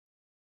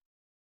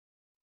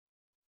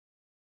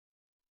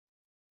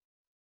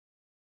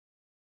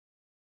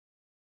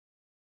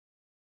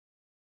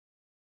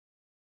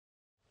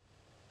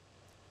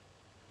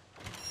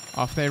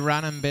Off they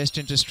run and best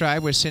into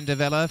stride with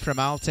Cinderella from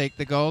I'll Take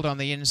the Gold on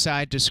the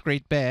inside,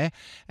 Discreet Bear.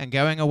 And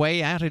going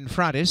away out in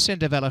front is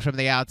Cinderella from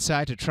the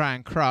outside to try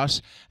and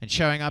cross. And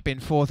showing up in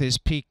fourth is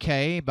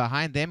PK.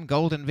 Behind them,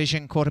 Golden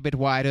Vision caught a bit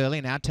wide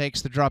early. Now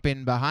takes the drop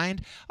in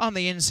behind. On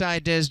the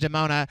inside,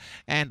 Desdemona.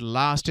 And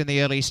last in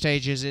the early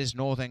stages is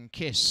Northern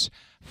Kiss.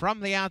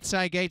 From the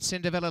outside gate,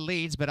 Cinderella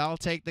leads, but I'll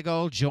Take the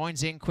Gold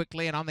joins in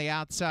quickly, and on the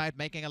outside,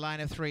 making a line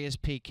of 3 is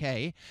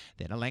PK.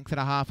 Then a length and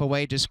a half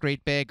away,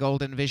 Discreet Bear,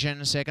 Golden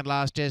Vision, second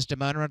last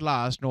Desdemona, and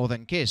last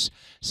Northern Kiss.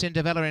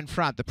 Cinderella in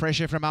front, the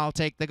pressure from I'll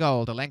Take the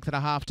Gold, a length and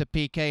a half to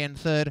PK in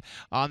third.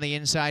 On the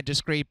inside,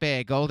 Discreet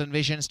Bear, Golden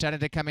Vision starting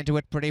to come into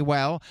it pretty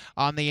well.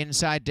 On the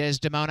inside,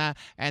 Desdemona,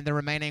 and the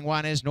remaining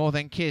one is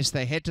Northern Kiss.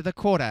 They head to the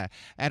quarter,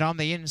 and on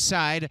the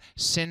inside,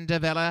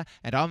 Cinderella,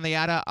 and on the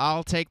outer,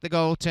 I'll Take the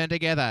Gold turn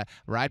together.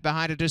 Right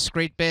behind a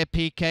Discreet Bear,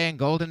 PK, and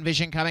Golden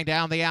Vision coming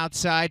down the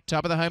outside.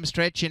 Top of the home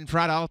stretch in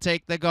front, I'll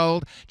Take the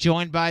Gold.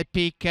 Joined by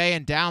PK,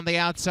 and down the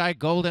outside,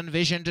 Golden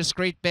Vision,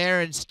 Discreet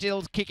Bear, and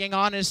still kicking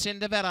on is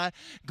Cinderella.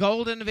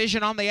 Golden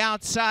Vision on the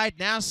outside,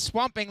 now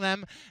swamping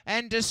them,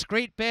 and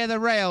Discreet Bear the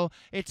rail.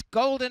 It's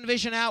Golden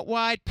Vision out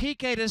wide,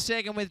 PK to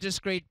second with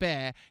Discreet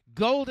Bear.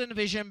 Golden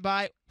Vision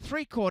by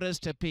 3/4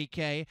 to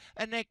PK,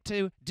 a neck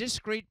to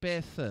Discreet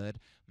Bear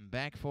third.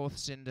 Back fourth,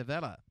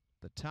 Cinderella.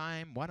 The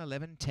time,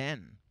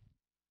 1:11.10.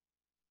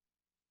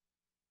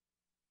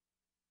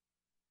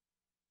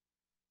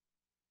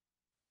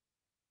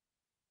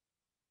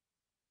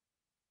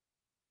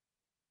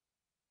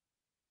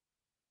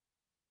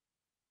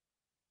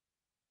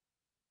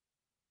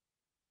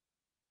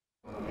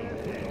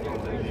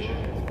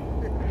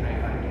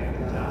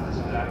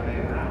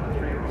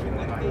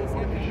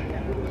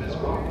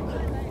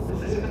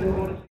 This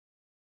is